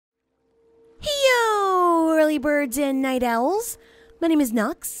birds and night owls. My name is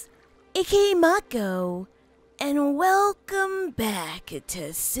Nox, aka Mako, and welcome back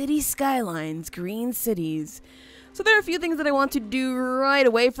to City Skylines, Green Cities. So there are a few things that I want to do right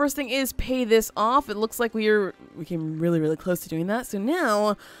away. First thing is pay this off. It looks like we came really close to doing that. So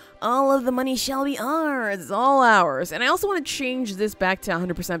now all of the money shall be ours. It's all ours. And I also want to change this back to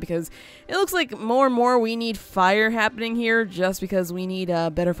 100% because it looks like more and more we need fire happening here just because we need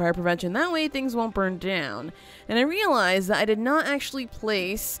better fire prevention. That way things won't burn down. And I realized that I did not actually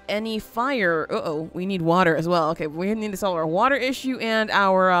place any fire. We need water as well. Okay, we need to solve our water issue and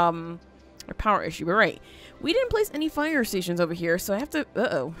our power issue. But right, we didn't place any fire stations over here, so I have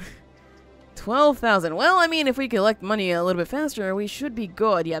to... 12,000. Well, I mean, if we collect money a little bit faster, we should be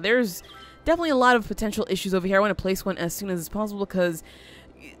good. Yeah, there's definitely a lot of potential issues over here. I want to place one as soon as possible because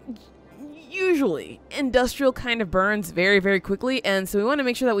usually industrial kind of burns very quickly, and so we want to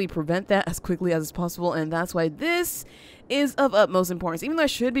make sure that we prevent that as quickly as possible, and that's why this is of utmost importance. Even though I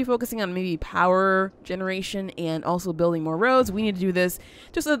should be focusing on maybe power generation and also building more roads, we need to do this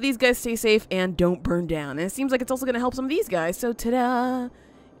just so that these guys stay safe and don't burn down. And it seems like it's also going to help some of these guys, so ta-da!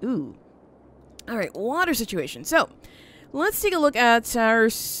 Ooh. Alright, water situation. So, let's take a look at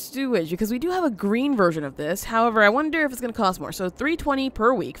our sewage, because we do have a green version of this. However, I wonder if it's going to cost more. So, $320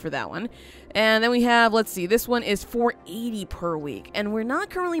 per week for that one. And then we have, let's see, this one is $480 per week. And we're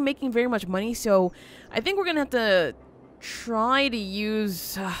not currently making very much money, so I think we're going to have to try to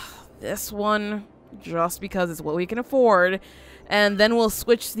use this one just because it's what we can afford. And then we'll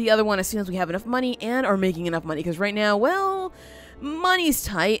switch to the other one as soon as we have enough money and are making enough money. Because right now, well, money's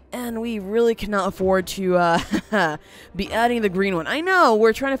tight, and we really cannot afford to be adding the green one. I know,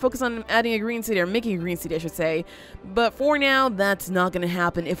 we're trying to focus on adding a green city, or making a green city, I should say. But for now, that's not going to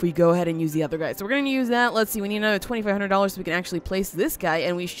happen if we go ahead and use the other guy. So we're going to use that. Let's see, we need another $2,500 so we can actually place this guy,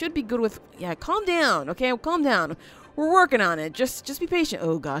 and we should be good with... Yeah, calm down, okay? Calm down. We're working on it. Just be patient.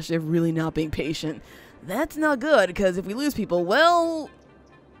 Oh gosh, they're really not being patient. That's not good, because if we lose people, well...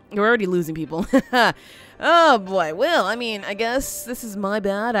 We're already losing people. Oh boy, well, I mean, I guess this is my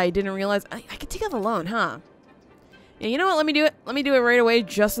bad. I didn't realize I could take out the loan, huh? Yeah, you know what, let me do it. Let me do it right away,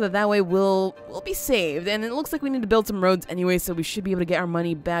 just so that way we'll be saved. And it looks like we need to build some roads anyway, so we should be able to get our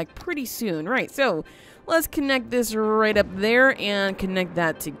money back pretty soon. Right, so let's connect this right up there and connect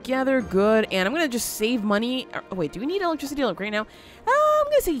that together. Good, and I'm going to just save money. Oh, wait, do we need electricity like right now? I'm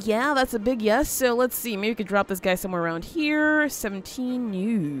going to say yeah, that's a big yes. So let's see, maybe we could drop this guy somewhere around here. 17,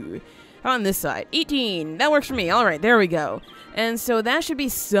 no. On this side, 18, that works for me. All right, there we go. And so that should be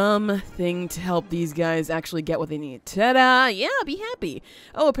something to help these guys actually get what they need. Ta-da! Yeah, be happy.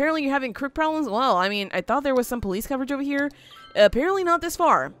 Oh, apparently you're having crook problems? Well, I mean, I thought there was some police coverage over here. Apparently not this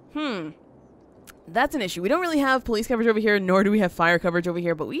far. That's an issue. We don't really have police coverage over here, nor do we have fire coverage over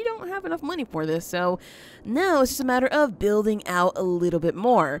here, but we don't have enough money for this, so now it's just a matter of building out a little bit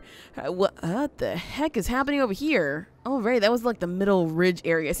more. What the heck is happening over here? Oh, right, that was like the middle ridge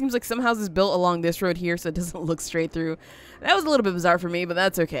area. It seems like some houses built along this road here, so it doesn't look straight through. That was a little bit bizarre for me, but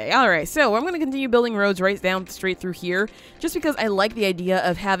that's okay. All right, so I'm going to continue building roads right down straight through here, just because I like the idea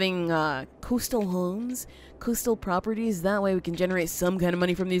of having coastal homes, coastal properties. That way we can generate some kind of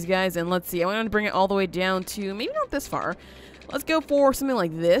money from these guys. And let's see, I want to bring it all the way down to maybe not this far. Let's go for something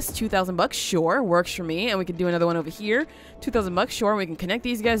like this. 2,000 bucks, sure, works for me. And we can do another one over here. 2,000 bucks, sure. And we can connect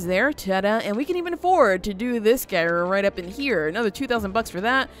these guys there. Ta-da! And we can even afford to do this guy right up in here. Another 2,000 bucks for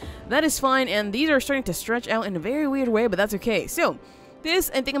that. That is fine. And these are starting to stretch out in a very weird way, but that's okay. So this,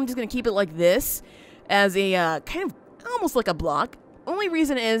 I think I'm just gonna keep it like this, as a kind of almost like a block. Only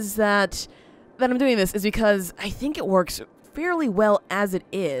reason is that I'm doing this is because I think it works fairly well as it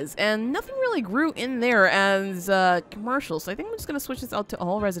is, and nothing really grew in there as commercial, so I think I'm just going to switch this out to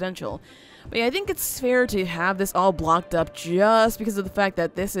all residential. But yeah, I think it's fair to have this all blocked up just because of the fact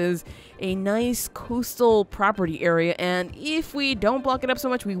that this is a nice coastal property area, and if we don't block it up so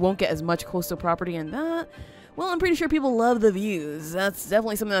much, we won't get as much coastal property, and that... Well, I'm pretty sure people love the views. That's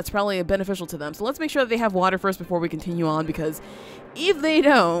definitely something that's probably beneficial to them. So let's make sure that they have water first before we continue on, because if they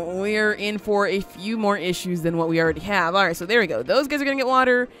don't, we're in for a few more issues than what we already have. All right, so there we go. Those guys are going to get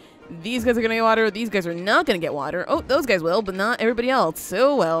water. These guys are going to get water. These guys are not going to get water. Oh, those guys will, but not everybody else.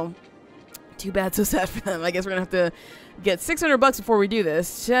 So, well, too bad, so sad for them. I guess we're going to have to get 600 bucks before we do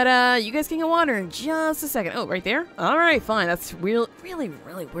this. Ta-da! You guys can get water in just a second. Oh, right there? Alright, fine. That's really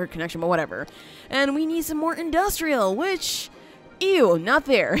weird connection, but whatever. And we need some more industrial, which Ew, not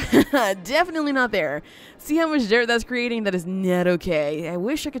there. Definitely not there. See how much dirt that's creating? That is not okay. I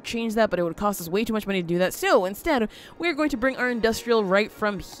wish I could change that, but it would cost us way too much money to do that. So instead, we're going to bring our industrial right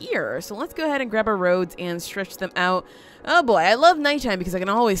from here. So let's go ahead and grab our roads and stretch them out. Oh boy, I love nighttime because I can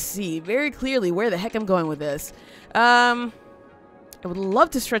always see very clearly where the heck I'm going with this. I would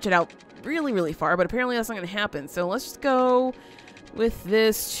love to stretch it out really, really far, but apparently that's not going to happen. So let's just go with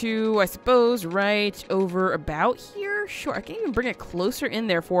this to, I suppose, right over about here. Sure, I can even bring it closer in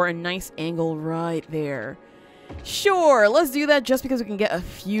there for a nice angle right there. Sure, let's do that just because we can get a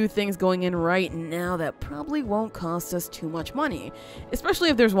few things going in right now that probably won't cost us too much money. Especially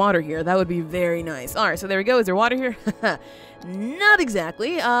if there's water here. That would be very nice. Alright, so there we go. Is there water here? Not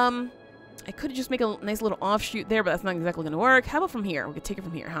exactly. I could just make a nice little offshoot there, but that's not exactly going to work. How about from here? We could take it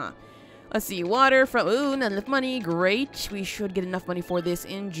from here, huh? Let's see, water from, ooh, not enough money, great. We should get enough money for this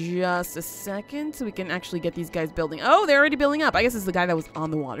in just a second, so we can actually get these guys building. Oh, they're already building up. I guess it's the guy that was on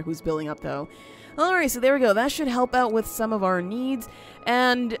the water who's building up, though. Alright, so there we go. That should help out with some of our needs,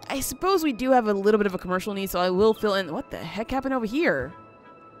 and I suppose we do have a little bit of a commercial need, so I will fill in. What the heck happened over here?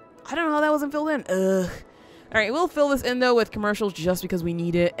 I don't know how that wasn't filled in. Ugh. Alright, we'll fill this in, though, with commercials just because we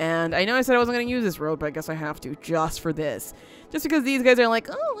need it, and I know I said I wasn't going to use this road, but I guess I have to, just for this. Just because these guys are like,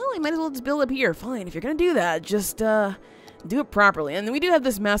 oh, well, I might as well just build up here. Fine, if you're going to do that, just, do it properly. And we do have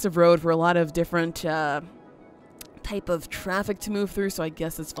this massive road for a lot of different, type of traffic to move through, so I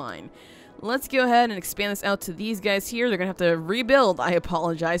guess it's fine. Let's go ahead and expand this out to these guys here. They're going to have to rebuild. I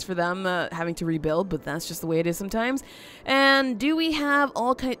apologize for them having to rebuild, but that's just the way it is sometimes. And do we have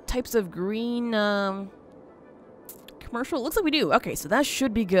all types of green, commercial? Looks like we do. Okay, so that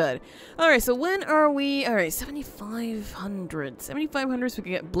should be good. Alright, so when are we? Alright, 7,500. 7,500 so we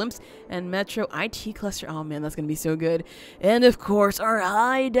can get blimps and metro IT cluster. Oh man, that's going to be so good. And of course, our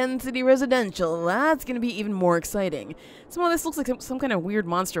high density residential. That's going to be even more exciting. Some of this looks like some kind of weird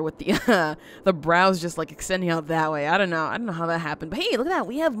monster with the the brows just like extending out that way. I don't know how that happened. But hey, look at that.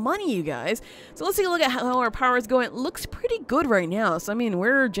 We have money, you guys. So let's take a look at how our power is going. It looks pretty good right now. So I mean,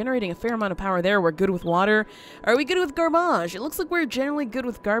 we're generating a fair amount of power there. We're good with water. Are we good with garbage? It looks like we're generally good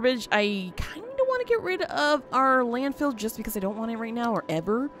with garbage. I kind of want to get rid of our landfill just because I don't want it right now or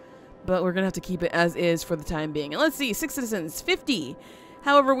ever. But we're going to have to keep it as is for the time being. And let's see, 6 citizens, 50.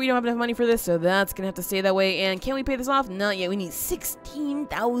 However, we don't have enough money for this, so that's going to have to stay that way. And can we pay this off? Not yet. We need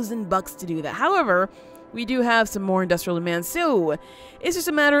 16,000 bucks to do that. However, we do have some more industrial demand, so it's just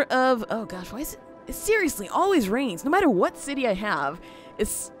a matter of, oh gosh, why is it seriously always rains? No matter what city I have,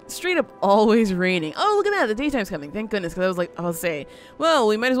 it's straight up always raining. Oh, look at that. The daytime's coming. Thank goodness, because I was like, I'll say, well,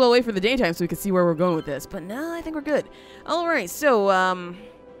 we might as well wait for the daytime so we can see where we're going with this. But no, I think we're good. All right, so,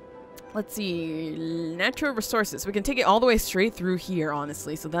 let's see, natural resources. We can take it all the way straight through here,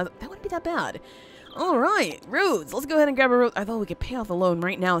 honestly, so that wouldn't be that bad. All right, roads. Let's go ahead and grab a road. I thought we could pay off the loan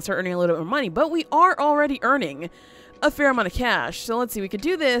right now and start earning a little bit more money, but we are already earning a fair amount of cash. So let's see, we could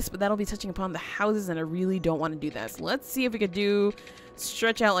do this, but that'll be touching upon the houses, and I really don't want to do that. So let's see if we could do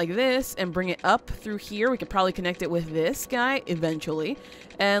stretch out like this and bring it up through here. We could probably connect it with this guy eventually.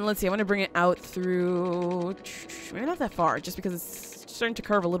 And let's see, I want to bring it out through, maybe not that far, just because it's starting to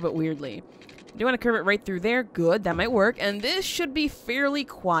curve a little bit weirdly. I do want to curve it right through there. Good, that might work. And this should be fairly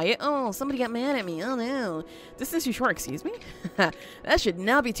quiet. Oh, somebody got mad at me. Oh no. This is too short, excuse me. That should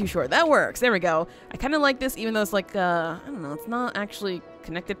not be too short. That works. There we go. I kind of like this, even though it's like, I don't know, it's not actually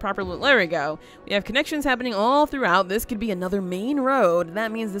connected properly. There we go. We have connections happening all throughout. This could be another main road.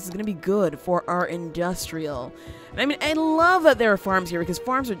 That means this is going to be good for our industrial. And I mean, I love that there are farms here, because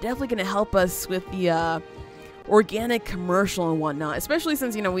farms are definitely going to help us with the, organic commercial and whatnot, especially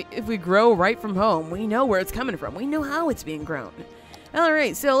since, you know, if we grow right from home, we know where it's coming from. We know how it's being grown.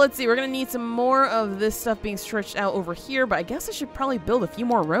 Alright, so let's see. We're going to need some more of this stuff being stretched out over here, but I guess I should probably build a few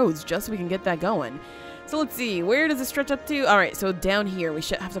more roads just so we can get that going. So let's see. Where does it stretch up to? Alright, so down here. We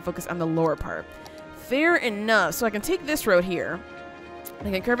should have to focus on the lower part. Fair enough. So I can take this road here. I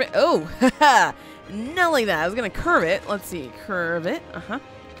can curve it. Oh, haha. Not like that. I was going to curve it. Let's see. Curve it.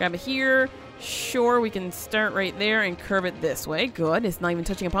 Grab it here. Sure, we can start right there and curve it this way. Good. It's not even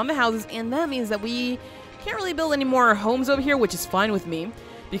touching upon the houses, and that means that we can't really build any more homes over here, which is fine with me,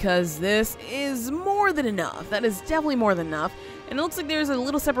 because this is more than enough. That is definitely more than enough. And it looks like there's a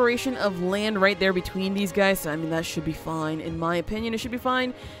little separation of land right there between these guys, so I mean, that should be fine. In my opinion, it should be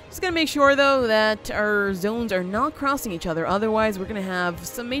fine. Just gotta make sure, though, that our zones are not crossing each other. Otherwise, we're gonna have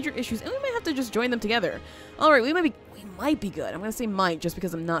some major issues, and we might have to just join them together. Alright, we might be good. I'm gonna say might just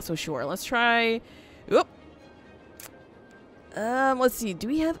because I'm not so sure. Let's try. Oop. Let's see. Do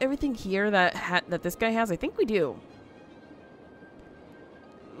we have everything here that this guy has? I think we do.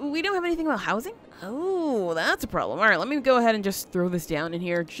 we don't have anything about housing? Oh, that's a problem. All right, let me go ahead and just throw this down in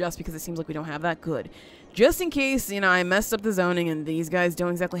here just because it seems like we don't have that. Good. Just in case, you know, I messed up the zoning and these guys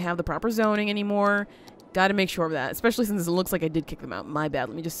don't exactly have the proper zoning anymore. Got to make sure of that, especially since it looks like I did kick them out. My bad.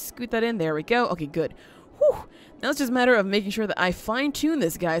 Let me just scoot that in. There we go. Okay, good. Whew. Now it's just a matter of making sure that I fine-tune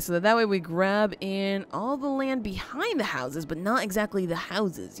this guy so that way we grab in all the land behind the houses, but not exactly the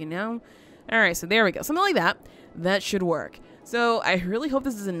houses, you know? All right, so there we go. Something like that. That should work. So I really hope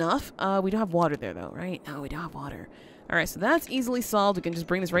this is enough. We don't have water there, though, right? No, we don't have water. All right, so that's easily solved. We can just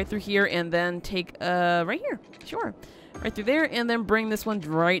bring this right through here and then take, right here. Sure. Right through there, and then bring this one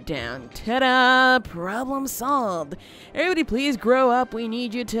right down. Ta-da! Problem solved. Everybody, please grow up. We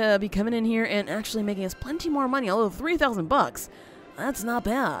need you to be coming in here and actually making us plenty more money. Although 3,000 bucks, that's not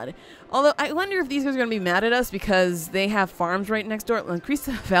bad. Although I wonder if these guys are gonna be mad at us because they have farms right next door. It'll increase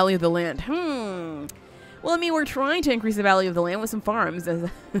the value of the land. Well, I mean, we're trying to increase the value of the land with some farms.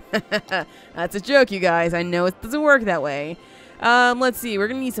 That's a joke, you guys. I know it doesn't work that way. Let's see. We're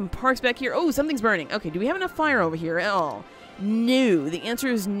going to need some parks back here. Oh, something's burning. Okay, do we have enough fire over here at all? No. The answer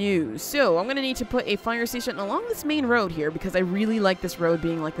is no. So, I'm going to need to put a fire station along this main road here because I really like this road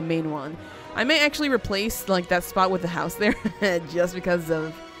being, like, the main one. I may actually replace, like, that spot with the house there just because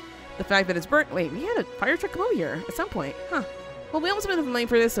of the fact that it's burnt. Wait, we had a fire truck come over here at some point. Huh. Well, we almost have enough money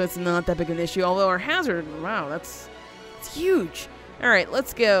for this, so it's not that big of an issue. Although our hazard, wow, that's huge. All right,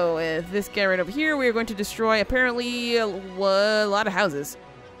 let's go with this guy right over here. We are going to destroy, apparently, a lot of houses.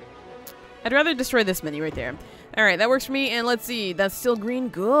 I'd rather destroy this many right there. All right, that works for me. And let's see, that's still green.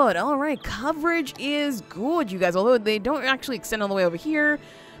 Good. All right, coverage is good, you guys. Although they don't actually extend all the way over here.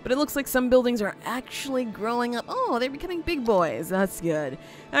 But it looks like some buildings are actually growing up. Oh, they're becoming big boys. That's good.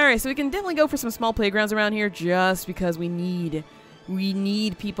 All right, so we can definitely go for some small playgrounds around here just because we need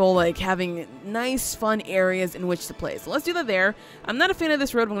people like having nice, fun areas in which to play. So let's do that there. I'm not a fan of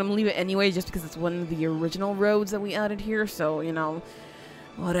this road, but I'm going to leave it anyway just because it's one of the original roads that we added here. So, you know,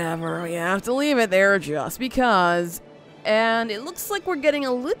 whatever. We have to leave it there just because. And it looks like we're getting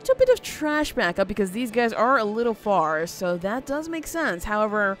a little bit of trash backup because these guys are a little far. So that does make sense.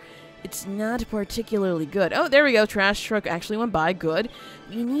 However, it's not particularly good. Oh, there we go. Trash truck actually went by. Good.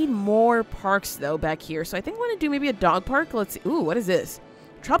 We need more parks, though, back here. So I think I want to do maybe a dog park. Let's see. Ooh, what is this?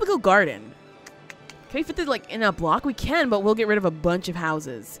 Tropical garden. Can we fit this, like, in a block? We can, but we'll get rid of a bunch of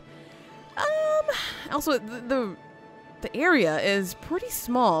houses. Also, the area is pretty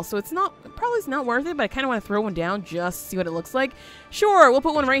small, so it's probably not worth it, but I kind of want to throw one down just to see what it looks like. Sure, we'll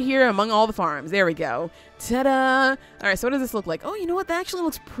put one right here among all the farms. There we go. Ta-da! All right, so what does this look like? Oh, you know what? That actually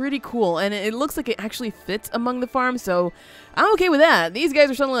looks pretty cool, and it looks like it actually fits among the farms, so I'm okay with that. These guys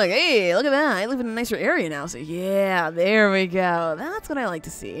are suddenly like, hey, look at that. I live in a nicer area now, so yeah, there we go. That's what I like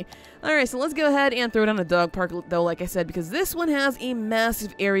to see. All right, so let's go ahead and throw down a dog park, though, like I said, because this one has a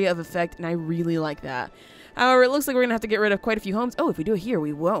massive area of effect, and I really like that. However, it looks like we're going to have to get rid of quite a few homes. Oh, if we do it here,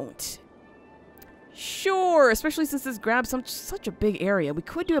 we won't. Sure, especially since this grabs such a big area. We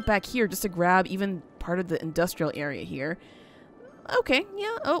could do it back here just to grab even part of the industrial area here. Okay,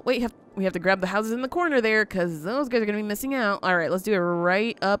 yeah. Oh, wait, we have to grab the houses in the corner there because those guys are going to be missing out. All right, let's do it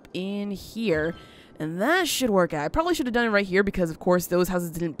right up in here. And that should work out. I probably should have done it right here because, of course, those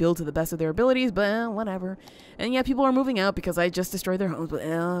houses didn't build to the best of their abilities, but whatever. And yeah, people are moving out because I just destroyed their homes, but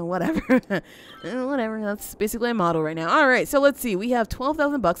whatever. Whatever. That's basically a model right now. All right, so let's see. We have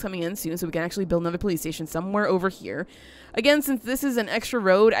 12,000 bucks coming in soon, so we can actually build another police station somewhere over here. Again, since this is an extra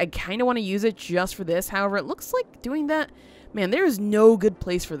road, I kind of want to use it just for this. However, it looks like doing that... Man, there is no good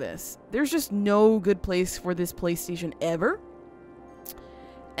place for this. There's just no good place for this police station ever.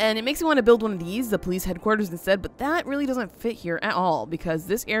 And it makes me want to build one of these, the police headquarters instead, but that really doesn't fit here at all because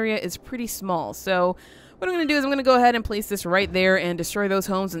this area is pretty small. So what I'm going to do is I'm going to go ahead and place this right there and destroy those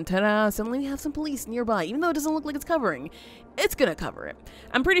homes, and ta-da, suddenly we have some police nearby. Even though it doesn't look like it's covering, it's going to cover it.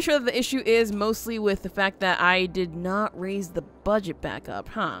 I'm pretty sure that the issue is mostly with the fact that I did not raise the budget back up,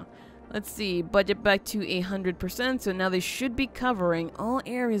 huh? Let's see, budget back to 100%, so now they should be covering all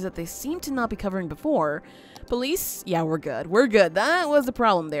areas that they seem to not be covering before. Police? Yeah, we're good. We're good. That was the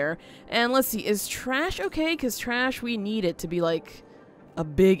problem there. And let's see, is trash okay? Because trash, we need it to be like a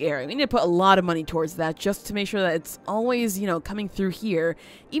big area. We need to put a lot of money towards that just to make sure that it's always, you know, coming through here,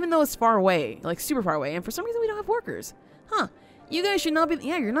 even though it's far away, like super far away. And for some reason, we don't have workers. Huh. You guys should not be,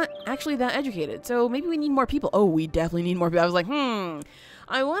 yeah, you're not actually that educated. So maybe we need more people. Oh, we definitely need more people. I was like,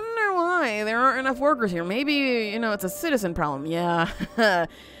 I wonder why there aren't enough workers here. Maybe, you know, it's a citizen problem. Yeah.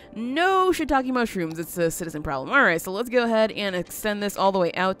 No shiitake mushrooms. It's a citizen problem. All right, so let's go ahead and extend this all the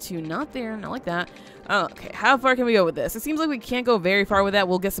way out to not there, not like that. Okay, how far can we go with this? It seems like we can't go very far with that.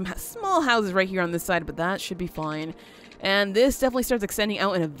 We'll get some small houses right here on this side, but that should be fine. And this definitely starts extending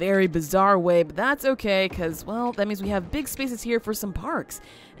out in a very bizarre way, but that's okay, because, well, that means we have big spaces here for some parks.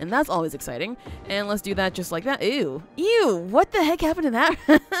 And that's always exciting. And let's do that just like that. Ew. Ew, what the heck happened to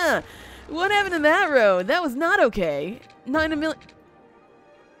that? What happened to that road? That was not okay. Not in a million...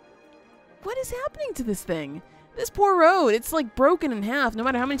 What is happening to this thing? This poor road, it's like broken in half. No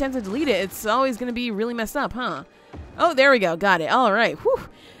matter how many times I delete it, it's always going to be really messed up, huh? Oh, there we go. Got it. All right. Whew.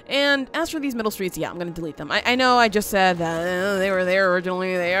 And as for these middle streets, yeah, I'm going to delete them. I know I just said that they were there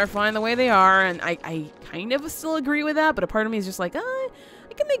originally. They are fine the way they are. And I kind of still agree with that. But a part of me is just like, I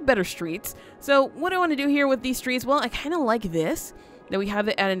can make better streets. So what do I want to do here with these streets? Well, I kind of like this. That we have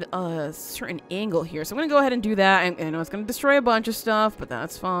it at a certain angle here. So I'm going to go ahead and do that. I know it's going to destroy a bunch of stuff, but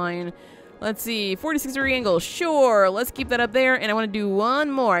that's fine. Let's see, 46-degree angle, sure, let's keep that up there, and I want to do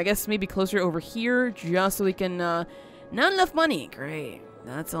one more, I guess maybe closer over here, just so we can, not enough money, great,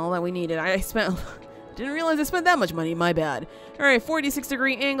 that's all that we needed. I didn't realize I spent that much money, my bad. Alright,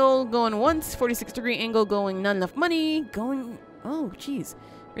 46-degree angle, going once, 46-degree angle, going not enough money, going, oh, jeez.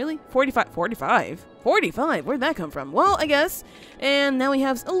 Really? 45? Where'd that come from? Well, I guess. And now we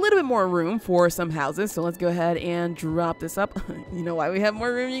have a little bit more room for some houses. So let's go ahead and drop this up. You know why we have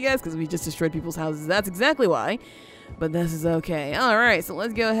more room, you guys? Because we just destroyed people's houses. That's exactly why. But this is okay. All right, so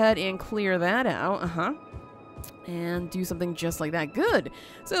let's go ahead and clear that out. And do something just like that. Good.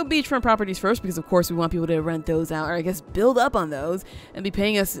 So beachfront properties first, because of course we want people to rent those out, or I guess build up on those and be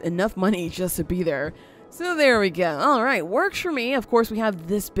paying us enough money just to be there. So there we go. Alright, works for me. Of course, we have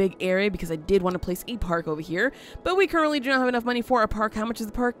this big area because I did want to place a park over here. But we currently do not have enough money for a park. How much is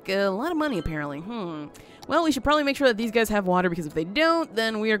the park? A lot of money, apparently. Well, we should probably make sure that these guys have water, because if they don't,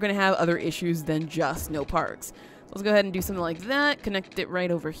 then we are going to have other issues than just no parks. So let's go ahead and do something like that. Connect it right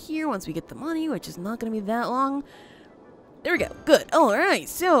over here once we get the money, which is not going to be that long. There we go. Good. Alright,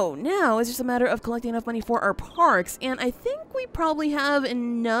 so now it's just a matter of collecting enough money for our parks. And I think we probably have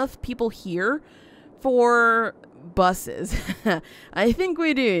enough people here for buses. I think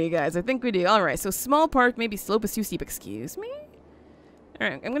we do, you guys. I think we do. Alright, so small park, maybe slope is too steep. Excuse me?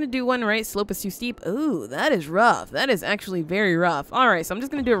 Alright, I'm going to do one right. Slope is too steep. Ooh, that is rough. That is actually very rough. Alright, so I'm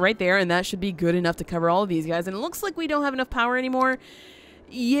just going to do it right there, and that should be good enough to cover all of these guys. And it looks like we don't have enough power anymore.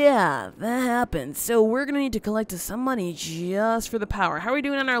 Yeah, that happened. So we're going to need to collect some money just for the power. How are we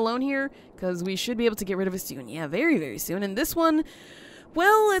doing on our loan here? Because we should be able to get rid of it soon. Yeah, very, very soon. And this one...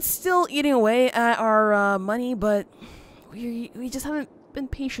 well, it's still eating away at our money, but we just haven't been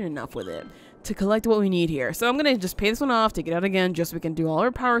patient enough with it to collect what we need here. So I'm going to just pay this one off, take it out again, just so we can do all our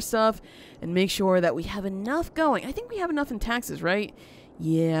power stuff and make sure that we have enough going. I think we have enough in taxes, right?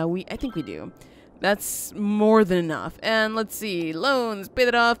 Yeah, I think we do. That's more than enough. And let's see, loans, pay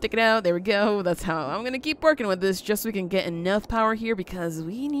that off, take it out, there we go. That's how I'm going to keep working with this, just so we can get enough power here, because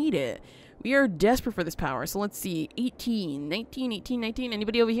we need it. We are desperate for this power. So let's see. 18, 19, 18, 19.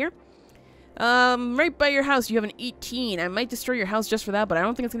 Anybody over here? Right by your house, you have an 18. I might destroy your house just for that, but I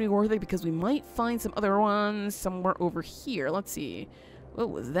don't think it's going to be worth it, because we might find some other ones somewhere over here. Let's see.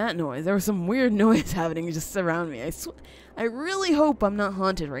 What was that noise? There was some weird noise happening just around me. I really hope I'm not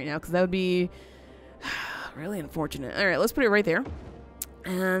haunted right now, because that would be really unfortunate. All right, let's put it right there.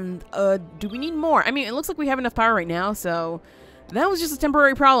 And do we need more? I mean, it looks like we have enough power right now, so... that was just a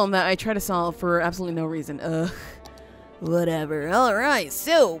temporary problem that I tried to solve for absolutely no reason. Whatever. Alright,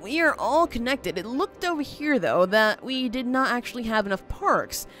 so we are all connected. It looked over here, though, that we did not actually have enough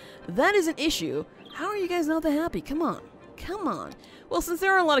parks. That is an issue. How are you guys not that happy? Come on. Come on. Well, since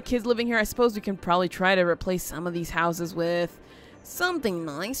there are a lot of kids living here, I suppose we can probably try to replace some of these houses with something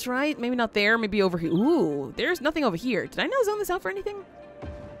nice, right? Maybe not there, maybe over here. Ooh, there's nothing over here. Did I not zone this out for anything?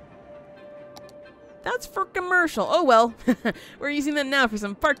 That's for commercial. Oh, well. We're using that now for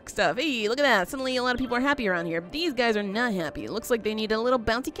some park stuff. Hey, look at that. Suddenly a lot of people are happy around here. But these guys are not happy. It looks like they need a little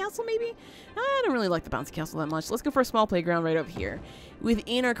bouncy castle, maybe? I don't really like the bouncy castle that much. Let's go for a small playground right over here.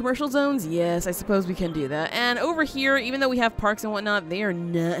 Within our commercial zones, yes, I suppose we can do that. And over here, even though we have parks and whatnot, they are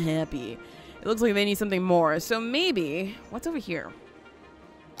not happy. It looks like they need something more. So maybe... what's over here?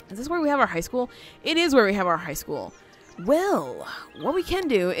 Is this where we have our high school? It is where we have our high school. Well, what we can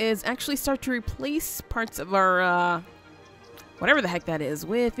do is actually start to replace parts of our, whatever the heck that is,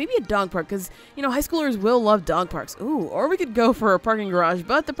 with maybe a dog park, because, you know, high schoolers will love dog parks. Ooh, or we could go for a parking garage,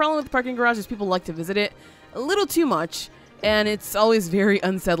 but the problem with the parking garage is people like to visit it a little too much, and it's always very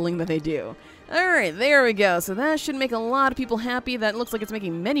unsettling that they do. Alright, there we go. So that should make a lot of people happy. That looks like it's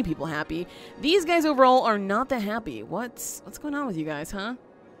making many people happy. These guys overall are not that happy. What's going on with you guys, huh?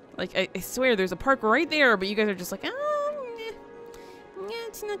 Like, I swear, there's a park right there, but you guys are just like, yeah,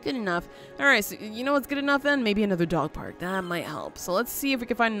 it's not good enough. Alright, so you know what's good enough then? Maybe another dog park. That might help. So let's see if we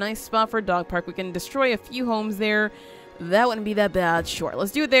can find a nice spot for a dog park. We can destroy a few homes there. That wouldn't be that bad. Sure,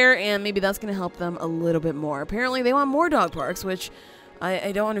 let's do it there, and maybe that's going to help them a little bit more. Apparently, they want more dog parks, which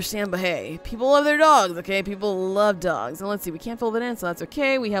I don't understand, but hey, people love their dogs, okay? People love dogs. And let's see, we can't fill that in, so that's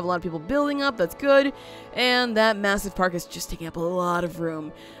okay. We have a lot of people building up, that's good. And that massive park is just taking up a lot of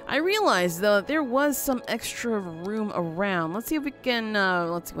room. I realized, though, that there was some extra room around. Let's see if we can,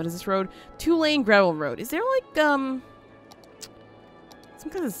 let's see, what is this road? 2-lane gravel road. Is there, like, some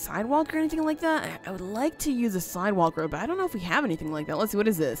kind of sidewalk or anything like that? I would like to use a sidewalk road, but I don't know if we have anything like that. Let's see, what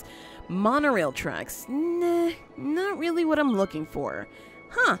is this? Monorail tracks. Nah, not really what I'm looking for.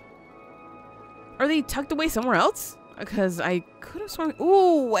 Huh. Are they tucked away somewhere else? Because I could have sworn...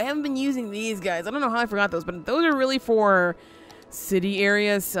 Ooh, I haven't been using these guys. I don't know how I forgot those, but those are really for city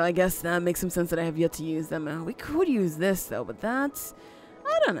areas, so I guess that makes some sense that I have yet to use them. We could use this, though, but that's...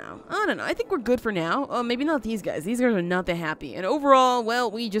 I don't know. I think we're good for now. Maybe not these guys. These guys are not that happy. And overall, well,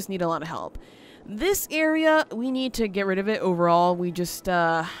 we just need a lot of help. This area, we need to get rid of it overall. We just,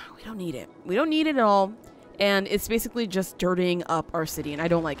 we don't need it. We don't need it at all. And it's basically just dirtying up our city, and I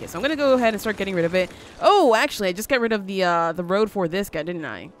don't like it. So I'm going to go ahead and start getting rid of it. Oh, actually, I just got rid of the road for this guy, didn't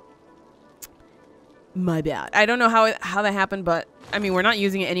I? My bad. I don't know how that happened, but, I mean, we're not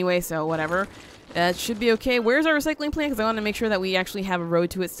using it anyway, so whatever. That should be okay. Where's our recycling plant? Because I want to make sure that we actually have a road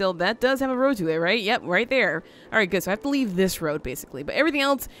to it still. That does have a road to it, right? Yep, right there. All right, good. So I have to leave this road, basically. But everything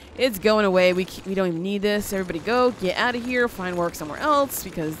else, it's going away. We don't even need this. Everybody go. Get out of here. Find work somewhere else.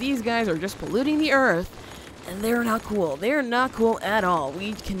 Because these guys are just polluting the earth. And they're not cool. They're not cool at all.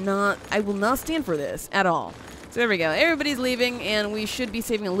 We cannot... I will not stand for this at all. So there we go. Everybody's leaving. And we should be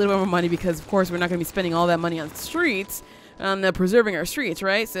saving a little bit more money. Because, of course, we're not going to be spending all that money on streets. Preserving our streets,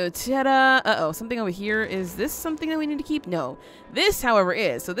 right? So, ta-da! Uh-oh, something over here. Is this something that we need to keep? No. This, however,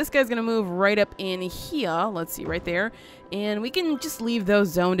 is. So this guy's gonna move right up in here. Let's see, right there. And we can just leave those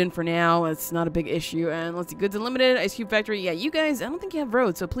zoned in for now. It's not a big issue. And let's see, goods unlimited, ice cube factory. Yeah, you guys, I don't think you have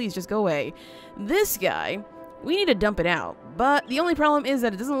roads, so please just go away. This guy, we need to dump it out. But the only problem is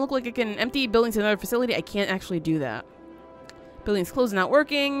that it doesn't look like it can empty buildings to another facility. I can't actually do that. Buildings closed, not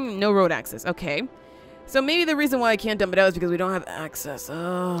working. No road access. Okay. So maybe the reason why I can't dump it out is because we don't have access.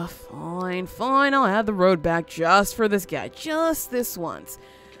 Oh, fine, fine. I'll have the road back just for this guy. Just this once.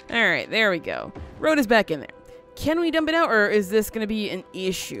 All right, there we go. Road is back in there. Can we dump it out, or is this going to be an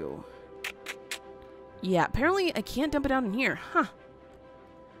issue? Yeah, apparently I can't dump it out in here. Huh.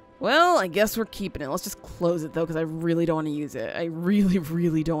 Well, I guess we're keeping it. Let's just close it, though, because I really don't want to use it. I really,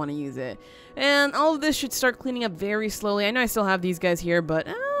 really don't want to use it. And all of this should start cleaning up very slowly. I know I still have these guys here, but...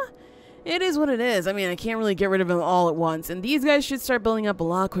 it is what it is. I mean, I can't really get rid of them all at once. And these guys should start building up a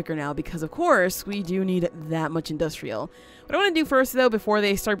lot quicker now because, of course, we do need that much industrial. What I want to do first, though, before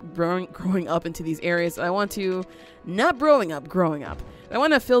they start growing up into these areas, I want to... Not growing up. I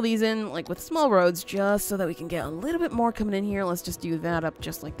want to fill these in, like, with small roads just so that we can get a little bit more coming in here. Let's just do that up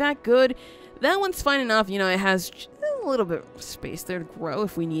just like that. Good. That one's fine enough. You know, it has a little bit of space there to grow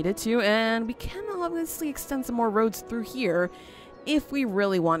if we needed to. And we can obviously extend some more roads through here if we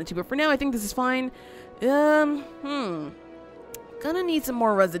really wanted to, but for now I think this is fine. Gonna need some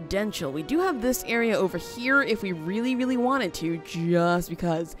more residential. We do have this area over here if we really, really wanted to, just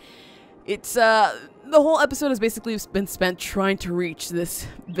because it's, the whole episode has basically been spent trying to reach this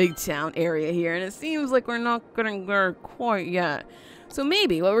big town area here, and it seems like we're not gonna go quite yet. So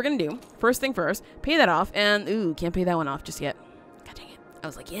maybe what we're gonna do, first thing first, pay that off, and, ooh, can't pay that one off just yet. I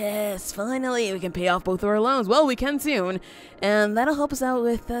was like, yes, finally, we can pay off both of our loans. Well, we can soon. And that'll help us out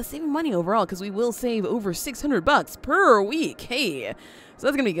with saving money overall, because we will save over $600 per week. Hey, so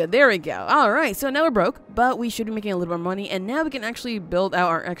that's going to be good. There we go. All right, so now we're broke, but we should be making a little more money. And now we can actually build out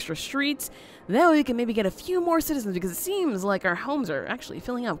our extra streets. That way we can maybe get a few more citizens, because it seems like our homes are actually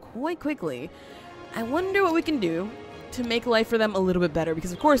filling up quite quickly. I wonder what we can do to make life for them a little bit better,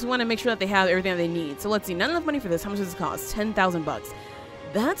 because, of course, we want to make sure that they have everything that they need. So let's see, not enough money for this. How much does it cost? $10,000.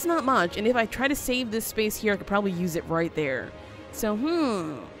 That's not much, and if I try to save this space here, I could probably use it right there. So,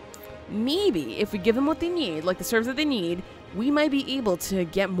 maybe if we give them what they need, like the service that they need, we might be able to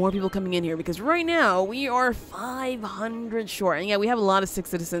get more people coming in here, because right now, we are 500 short. And yeah, we have a lot of sick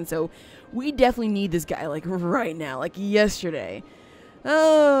citizens, so we definitely need this guy, like, right now, like yesterday.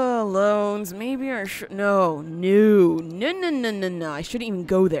 Oh, loans, maybe I should, no, I shouldn't even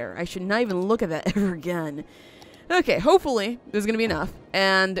go there. I should not even look at that ever again. Okay, hopefully there's going to be enough,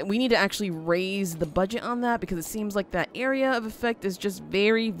 and we need to actually raise the budget on that because it seems like that area of effect is just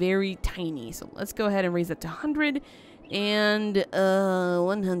very, very tiny. So let's go ahead and raise that to 100, And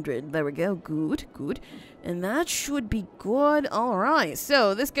 100. There we go. Good, good. And that should be good. All right.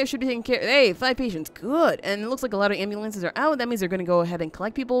 So this guy should be taking care. Hey, 5 patients. Good. And it looks like a lot of ambulances are out. That means they're going to go ahead and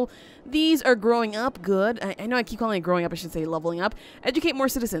collect people. These are growing up. Good. I know I keep calling it growing up. I should say leveling up. Educate more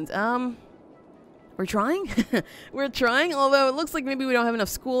citizens. We're trying. We're trying, although it looks like maybe we don't have enough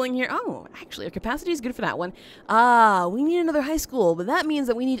schooling here. Oh, actually, our capacity is good for that one. We need another high school, but that means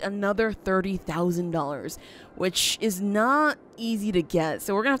that we need another $30,000, which is not easy to get.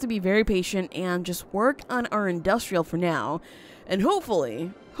 So we're going to have to be very patient and just work on our industrial for now. And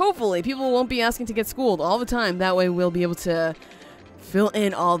hopefully, people won't be asking to get schooled all the time. That way we'll be able to fill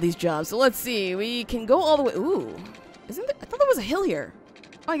in all these jobs. So let's see. We can go all the way. Ooh, I thought there was a hill here.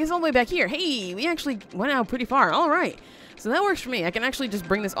 Oh, I guess all the way back here. Hey, we actually went out pretty far. All right. So that works for me. I can actually just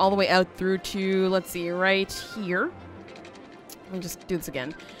bring this all the way out through to, let's see, right here. Let me just do this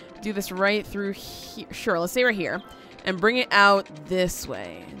again. Do this right through here. Sure, let's say right here. And bring it out this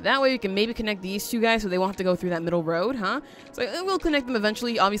way. That way we can maybe connect these two guys so they won't have to go through that middle road, huh? So we'll connect them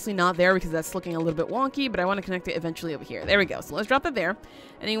eventually. Obviously not there because that's looking a little bit wonky, but I want to connect it eventually over here. There we go. So let's drop that there.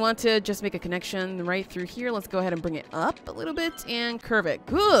 And you want to just make a connection right through here. Let's go ahead and bring it up a little bit and curve it.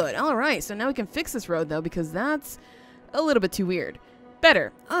 Good. All right. So now we can fix this road though because that's a little bit too weird.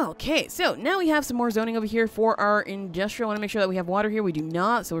 Better. Okay, so now we have some more zoning over here for our industrial. I want to make sure that we have water here. We do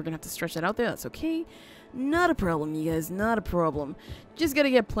not, so we're going to have to stretch that out there. That's okay. Not a problem, you guys. Not a problem. Just gotta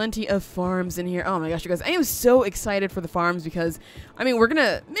get plenty of farms in here. Oh my gosh, you guys. I am so excited for the farms because, I mean, we're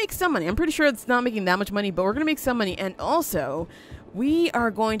gonna make some money. I'm pretty sure it's not making that much money, but we're gonna make some money. And also, we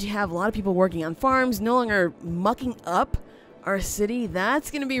are going to have a lot of people working on farms, no longer mucking up our city. That's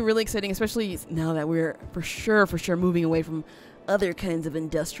gonna be really exciting, especially now that we're for sure moving away from other kinds of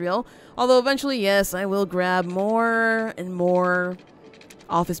industrial. Although eventually, yes, I will grab more and more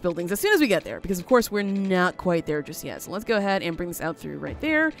office buildings as soon as we get there, because of course we're not quite there just yet. So let's go ahead and bring this out through right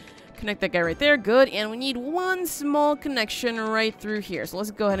there. Connect that guy right there. Good. And we need one small connection right through here. So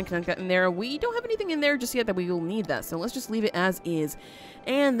let's go ahead and connect that in there. We don't have anything in there just yet that we will need that. So let's just leave it as is.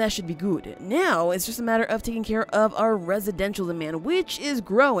 And that should be good. Now it's just a matter of taking care of our residential demand, which is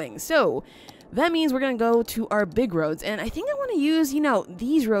growing. So that means we're going to go to our big roads. And I think I want to use, you know,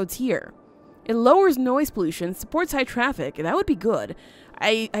 these roads here. It lowers noise pollution, supports high traffic. That would be good.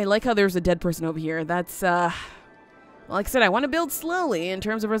 I like how there's a dead person over here. That's, well, like I said, I want to build slowly in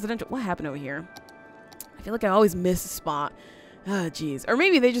terms of residential. What happened over here? I feel like I always miss a spot. Ah, jeez. Or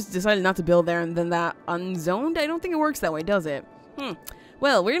maybe they just decided not to build there and then that unzoned? I don't think it works that way, does it?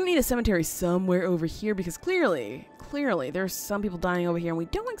 Well, we're going to need a cemetery somewhere over here because clearly, there's some people dying over here and we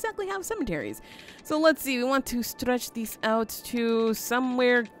don't exactly have cemeteries. So let's see. We want to stretch these out to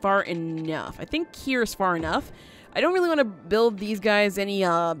somewhere far enough. I think here is far enough. I don't really want to build these guys any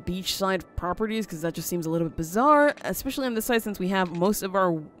beachside properties because that just seems a little bit bizarre, especially on this side since we have most of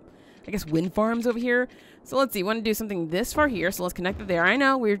our, I guess, wind farms over here. So let's see, want to do something this far here, so let's connect it there. I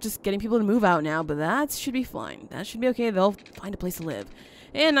know, we're just getting people to move out now, but that should be fine. That should be okay. They'll find a place to live.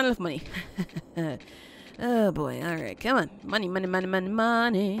 And not enough money. Oh boy, alright, come on. Money, money, money, money,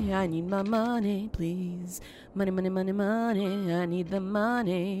 money. I need my money, please. Money, money, money, money. I need the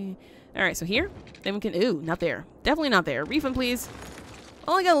money. Alright, so here, then we can, ooh, not there. Definitely not there. Refund, please.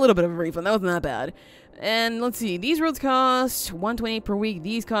 Oh, I got a little bit of a refund. That wasn't that bad. And let's see, these roads cost $128 per week.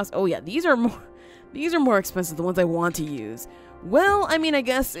 These cost, oh yeah, these are more expensive, the ones I want to use. Well, I mean, I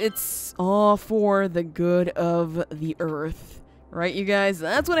guess it's all for the good of the earth. Right, you guys?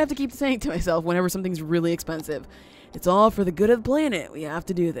 That's what I have to keep saying to myself whenever something's really expensive. It's all for the good of the planet. We have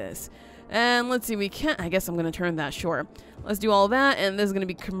to do this. And let's see, we can't, I guess I'm going to turn that, sure. Let's do all that, and this is going to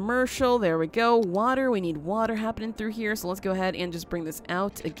be commercial. There we go. Water, we need water happening through here, so let's go ahead and just bring this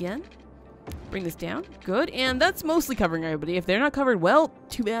out again. Bring this down. Good, and that's mostly covering everybody. If they're not covered, well,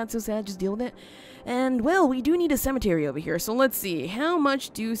 too bad, so sad, just deal with it. And, well, we do need a cemetery over here, so let's see. How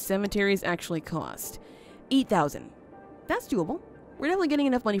much do cemeteries actually cost? 8,000. That's doable. We're definitely getting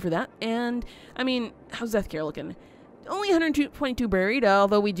enough money for that. And, I mean, how's death care looking? Only 122 buried,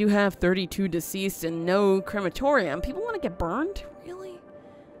 although we do have 32 deceased and no crematorium. People want to get burned? Really?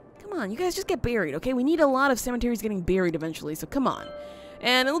 Come on, you guys just get buried, okay? We need a lot of cemeteries getting buried eventually, so come on.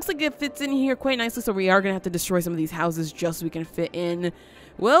 And it looks like it fits in here quite nicely, so we are going to have to destroy some of these houses just so we can fit in,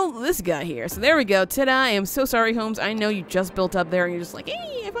 well, this guy here. So there we go. Ta-da! I am so sorry, Holmes. I know you just built up there and you're just like,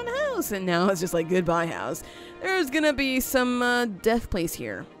 hey, I found a house. And now it's just like, goodbye, house. There's going to be some death place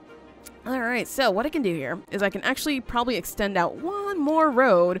here. Alright, so what I can do here is I can actually probably extend out one more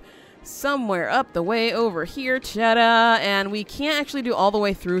road somewhere up the way over here. Ta-da! And we can't actually do all the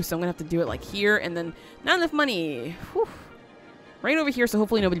way through, so I'm going to have to do it like here and then not enough money. Whew. right over here, so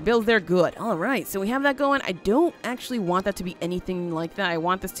hopefully nobody builds there. Good. All right, so we have that going. I don't actually want that to be anything like that. I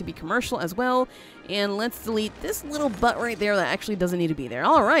want this to be commercial as well. And let's delete this little butt right there that actually doesn't need to be there.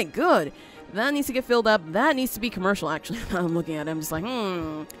 All right, good. That needs to get filled up. That needs to be commercial, actually. I'm looking at it. I'm just like,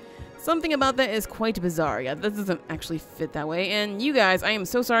 something about that is quite bizarre. Yeah, this doesn't actually fit that way. And you guys, I am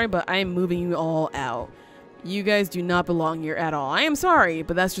so sorry, but I am moving you all out. You guys do not belong here at all. I am sorry,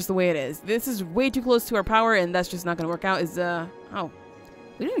 but that's just the way it is. This is way too close to our power, and that's just not going to work out. Oh,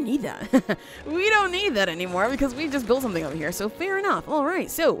 we don't need that. We don't need that anymore because we just built something over here, so fair enough. All right,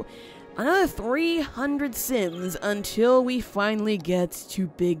 so another 300 sims until we finally get to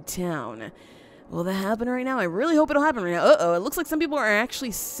Big Town. Will that happen right now? I really hope it'll happen right now. Uh-oh, it looks like some people are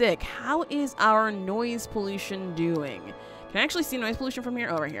actually sick. How is our noise pollution doing? Can I actually see noise pollution from here?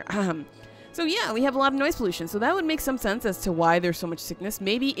 Oh, right here. So yeah, we have a lot of noise pollution. So that would make some sense as to why there's so much sickness.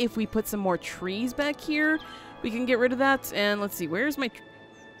 Maybe if we put some more trees back here, we can get rid of that. And let's see, where's my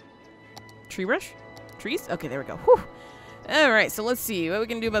tree brush? Trees? Okay, there we go. Whew. All right, so let's see what we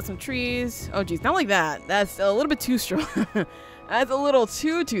can do about some trees. Oh, geez, not like that. That's a little bit too strong. That's a little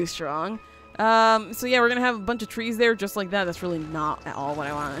too strong. So yeah, we're gonna have a bunch of trees there just like that. That's really not at all what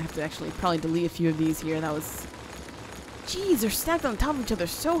I want. I have to actually probably delete a few of these here. That was... Jeez, they're stacked on top of each other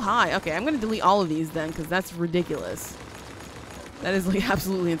so high. Okay, I'm gonna delete all of these then, because that's ridiculous. That is like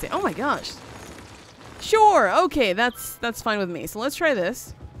absolutely insane. Oh my gosh. Sure, okay, that's fine with me. So let's try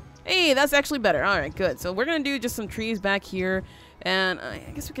this. Hey, that's actually better. All right, good. So we're gonna do just some trees back here, and I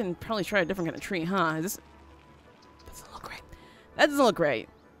guess we can probably try a different kind of tree, huh? Is this... Doesn't look great. That doesn't look great.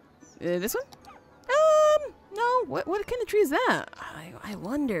 This one? No. What kind of tree is that? I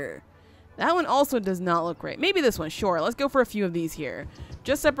wonder. That one also does not look great. Maybe this one. Sure. Let's go for a few of these here.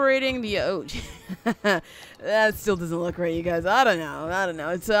 Just separating the... Oh, that still doesn't look great, you guys. I don't know.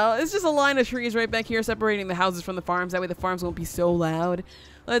 It's just a line of trees right back here separating the houses from the farms. That way the farms won't be so loud.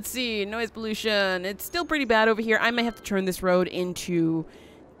 Let's see. Noise pollution. It's still pretty bad over here. I might have to turn this road into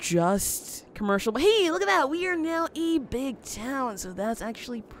just commercial. But hey, look at that. We are now a big town. So that's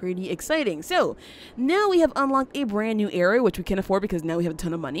actually pretty exciting. So now we have unlocked a brand new area, which we can afford because now we have a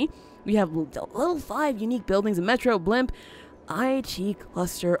ton of money. We have level 5 unique buildings, a metro, blimp, IT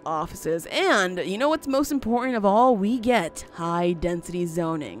cluster offices. And you know what's most important of all? We get high density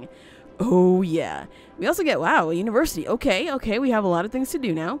zoning. Oh yeah. We also get, wow, a university. Okay, we have a lot of things to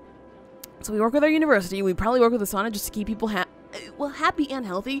do now. So we work with our university. We probably work with the sauna just to keep people happy and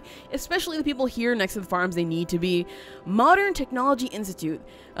healthy, especially the people here next to the farms. They need to be. Modern Technology Institute.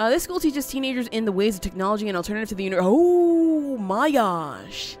 This school teaches teenagers in the ways of technology and alternative to the universe. Oh my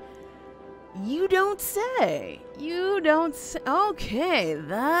gosh. You don't say. Okay,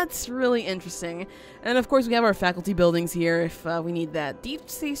 that's really interesting. And of course, we have our faculty buildings here if we need that. Deep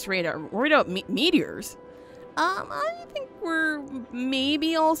space radar. Worried about meteors? I think we're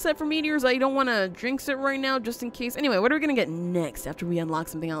maybe all set for meteors. I don't want to jinx it right now just in case. Anyway, what are we going to get next after we unlock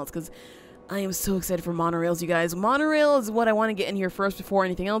something else? Because I am so excited for monorails, you guys. Monorail is what I want to get in here first before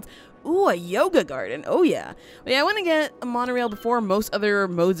anything else. Ooh, a yoga garden. Oh, yeah. But yeah, I want to get a monorail before most other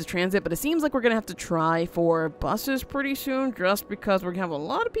modes of transit, but it seems like we're going to have to try for buses pretty soon just because we're going to have a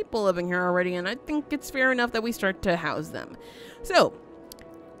lot of people living here already, and I think it's fair enough that we start to house them. So,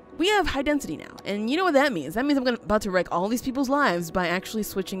 we have high density now, and you know what that means. That means I'm about to wreck all these people's lives by actually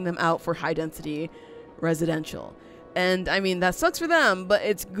switching them out for high density residential. And I mean, that sucks for them, but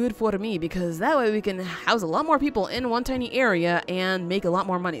it's good for me because that way we can house a lot more people in one tiny area and make a lot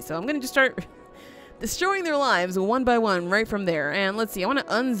more money. So I'm going to just start destroying their lives one by one right from there. And let's see, I want to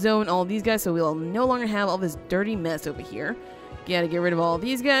unzone all these guys so we'll no longer have all this dirty mess over here. Gotta get rid of all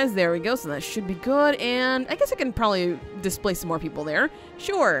these guys. There we go. So that should be good. And I guess I can probably displace some more people there.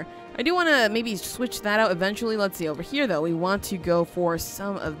 Sure. I do want to maybe switch that out eventually. Let's see. Over here, though, we want to go for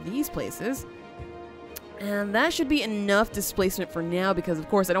some of these places. And that should be enough displacement for now because, of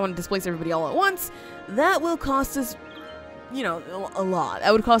course, I don't want to displace everybody all at once. That will cost us, you know, a lot.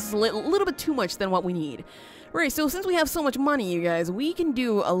 That would cost us a little bit too much than what we need. Right, so since we have so much money, you guys, we can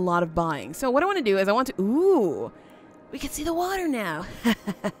do a lot of buying. So what I want to do is I want to... Ooh, we can see the water now.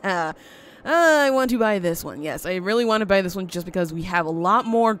 I want to buy this one. Yes, I really want to buy this one just because we have a lot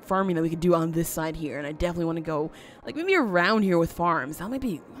more farming that we could do on this side here. And I definitely want to go, like, maybe around here with farms. That might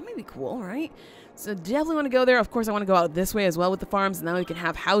be cool, right? So definitely want to go there. Of course, I want to go out this way as well with the farms. And now we can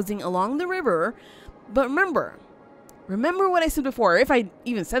have housing along the river. But remember what I said before, if I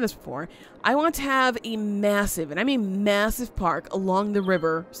even said this before, I want to have a massive, and I mean massive park along the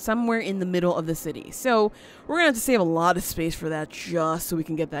river somewhere in the middle of the city. So we're going to have to save a lot of space for that just so we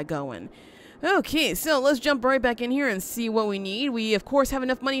can get that going. Okay, so let's jump right back in here and see what we need. We, of course, have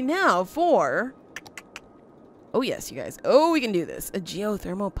enough money now for Oh, yes, you guys. Oh, we can do this. A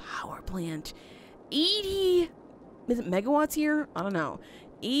geothermal power plant. 80... Is it megawatts here? I don't know.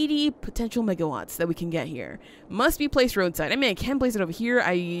 80 potential megawatts that we can get here. Must be placed roadside. I mean, I can place it over here.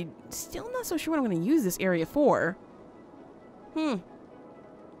 I still not so sure what I'm going to use this area for. Well,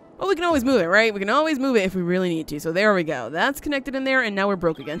 we can always move it, right? We can always move it if we really need to. So there we go. That's connected in there, and now we're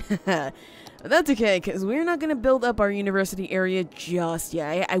broke again. That's okay, because we're not going to build up our university area just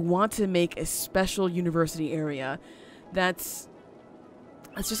yet. I want to make a special university area that's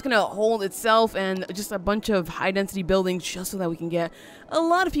just going to hold itself and just a bunch of high-density buildings just so that we can get a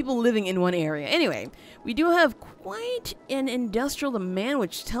lot of people living in one area. Anyway, we do have quite an industrial demand,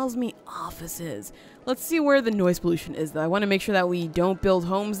 which tells me offices. Let's see where the noise pollution is, though. I want to make sure that we don't build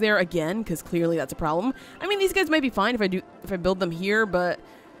homes there again, because clearly that's a problem. I mean, these guys might be fine if I build them here, but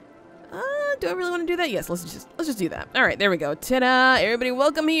do I really want to do that? Yes, let's just do that. All right, there we go. Ta-da! Everybody,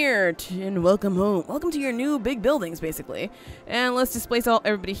 welcome here and welcome home. Welcome to your new big buildings, basically. And let's displace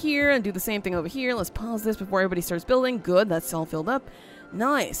everybody here and do the same thing over here. Let's pause this before everybody starts building. Good, that's all filled up.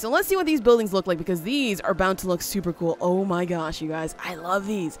 Nice. So let's see what these buildings look like, because these are bound to look super cool. Oh my gosh, you guys. I love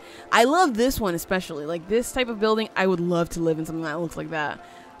these. I love this one especially. Like this type of building, I would love to live in something that looks like that.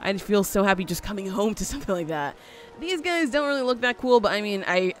 I'd feel so happy just coming home to something like that. These guys don't really look that cool, but I mean,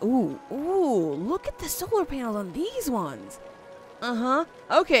 ooh, look at the solar panels on these ones.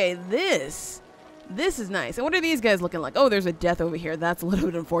 Okay, this is nice. And what are these guys looking like? Oh, there's a death over here. That's a little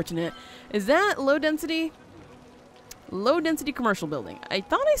bit unfortunate. Is that low density? Low density commercial building. I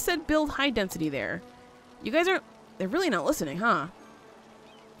thought I said build high density there. You guys they're really not listening, huh?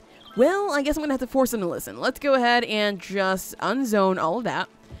 Well, I guess I'm gonna have to force them to listen. Let's go ahead and just unzone all of that,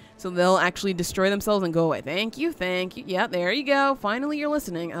 so they'll actually destroy themselves and go away. Thank you, thank you. Yeah, there you go. Finally, you're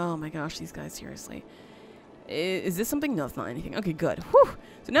listening. Oh my gosh, these guys, seriously. Is this something? No, it's not anything. Okay, good. Whew.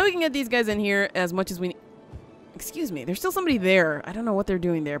 So now we can get these guys in here as much as we need. Excuse me, there's still somebody there. I don't know what they're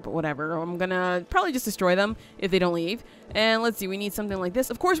doing there, but whatever. I'm gonna probably just destroy them if they don't leave. And let's see, we need something like this.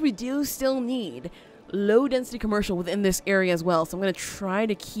 Of course, we do still need low density commercial within this area as well. So I'm gonna try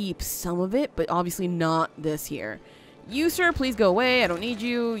to keep some of it, but obviously not this here. You, sir, please go away. I don't need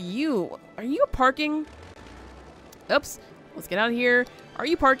you. You, are you parking? Oops. Let's get out of here. Are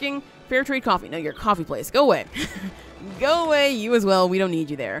you parking? Fair Trade Coffee. No, you're a coffee place. Go away. Go away. You as well. We don't need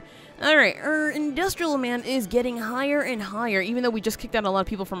you there. All right. Our industrial demand is getting higher and higher, even though we just kicked out a lot of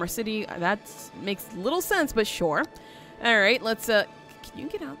people from our city. That makes little sense, but sure. All right. Let's, can you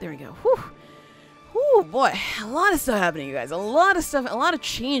get out? There we go. Whew. Oh boy, a lot of stuff happening, you guys. A lot of stuff, a lot of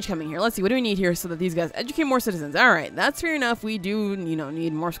change coming here. Let's see, what do we need here so that these guys educate more citizens? All right, that's fair enough. We do,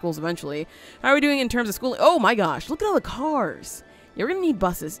 need more schools eventually. How are we doing in terms of schooling? Oh my gosh, look at all the cars. Yeah, we're gonna need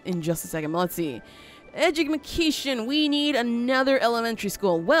buses in just a second, but let's see. Education, we need another elementary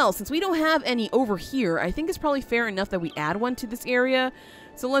school. Well, since we don't have any over here, I think it's probably fair enough that we add one to this area.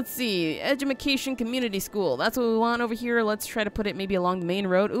 So let's see, Education Community School. That's what we want over here. Let's try to put it maybe along the main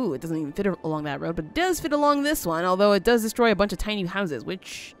road. Ooh, it doesn't even fit along that road, but it does fit along this one, although it does destroy a bunch of tiny houses,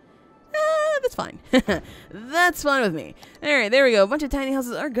 which... that's fine. That's fine with me. Alright, there we go. A bunch of tiny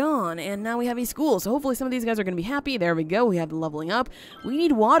houses are gone, and now we have a school. So hopefully some of these guys are going to be happy. There we go. We have the leveling up. We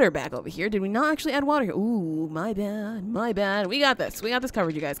need water back over here. Did we not actually add water here? Ooh, my bad. My bad. We got this. We got this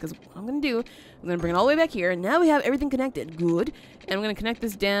covered, you guys, because what I'm going to do, I'm going to bring it all the way back here, and now we have everything connected. Good. And I'm going to connect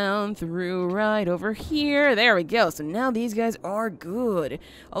this down through right over here. There we go. So now these guys are good.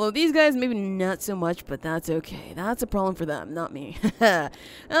 Although these guys, maybe not so much, but that's okay. That's a problem for them, not me.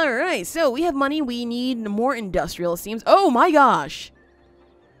 Alright, so we have money. We need more industrial, it seems. Oh my gosh!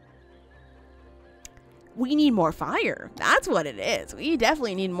 We need more fire. That's what it is. We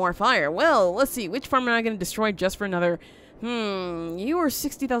definitely need more fire. Well, let's see. Which farm am I going to destroy just for another... you are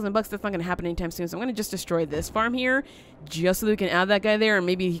 60,000 bucks. That's not going to happen anytime soon. So I'm going to just destroy this farm here, just so that we can add that guy there, and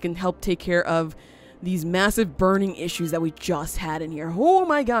maybe he can help take care of these massive burning issues that we just had in here. Oh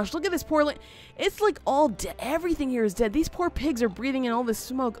my gosh, look at this poor it's like all dead. Everything here is dead. These poor pigs are breathing in all this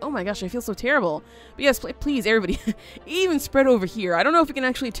smoke. Oh my gosh, I feel so terrible. But yes, please, everybody, even spread over here. I don't know if we can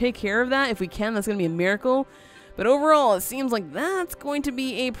actually take care of that. If we can, that's going to be a miracle. But overall, it seems like that's going to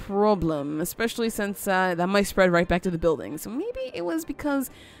be a problem, especially since that might spread right back to the building. So maybe it was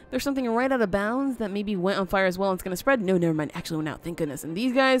because there's something right out of bounds that maybe went on fire as well and it's going to spread. No, never mind. Actually went out. Thank goodness. And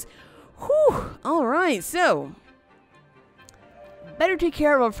these guys... Whew! Alright, so better take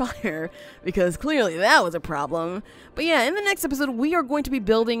care of our fire, because clearly that was a problem. But yeah, in the next episode, we are going to be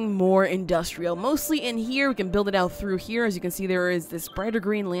building more industrial. Mostly in here, we can build it out through here. As you can see, there is this brighter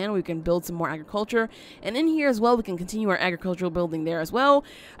green land. We can build some more agriculture. And in here as well, we can continue our agricultural building there as well.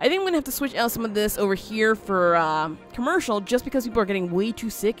 I think I'm going to have to switch out some of this over here for commercial, just because people are getting way too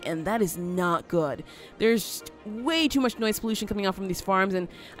sick, and that is not good. There's way too much noise pollution coming out from these farms, and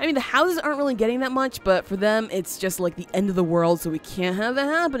I mean, the houses aren't really getting that much, but for them, it's just like the end of the world, so we can't have that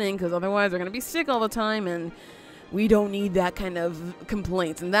happening, because otherwise they're going to be sick all the time, and we don't need that kind of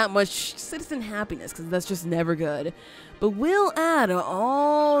complaints and that much citizen happiness, because that's just never good. But we'll add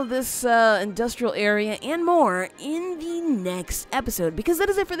all this industrial area and more in the next episode, because that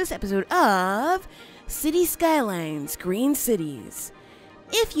is it for this episode of City Skylines, Green Cities.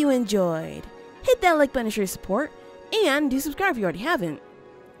 If you enjoyed, hit that like button to show your support, and do subscribe if you already haven't.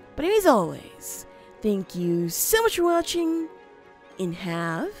 But as always, thank you so much for watching, and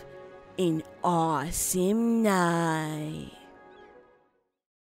have an awesome night.